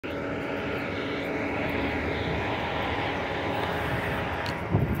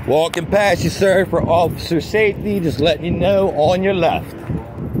Walking past you, sir, for officer safety. Just letting you know, on your left. You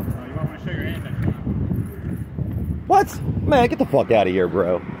want me to show your hand next? What? Man, get the fuck out of here,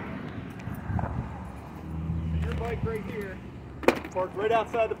 bro. Your bike right here, parked right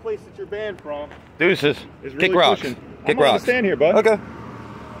outside the place that you're banned from. Deuces. Is really Kick rocks. pushing. Kick I'm rocks. Stand here, bud. Okay.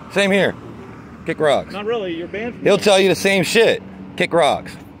 Same here. Kick rocks. Not really. You're banned from He'll that. tell you the same shit. Kick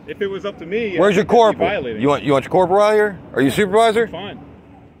rocks. If it was up to me, Where's your corporal? violating. You want your corporal out here? Are you supervisor? Fine.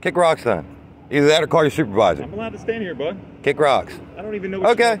 Kick rocks then. Either that or call your supervisor. I'm allowed to stand here, bud. Kick rocks. I don't even know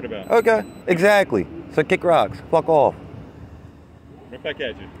what you're talking about. Okay. Exactly. So kick rocks. Fuck off. Right back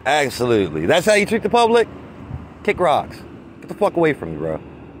at you. Absolutely. That's how you treat the public? Kick rocks. Get the fuck away from me, bro.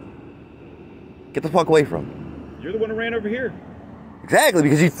 Get the fuck away from me. You're the one who ran over here. Exactly,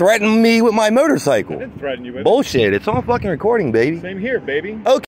 because you threatened me with my motorcycle. I didn't threaten you with it. Bullshit. It's on fucking recording, baby. Same here, baby. Okay.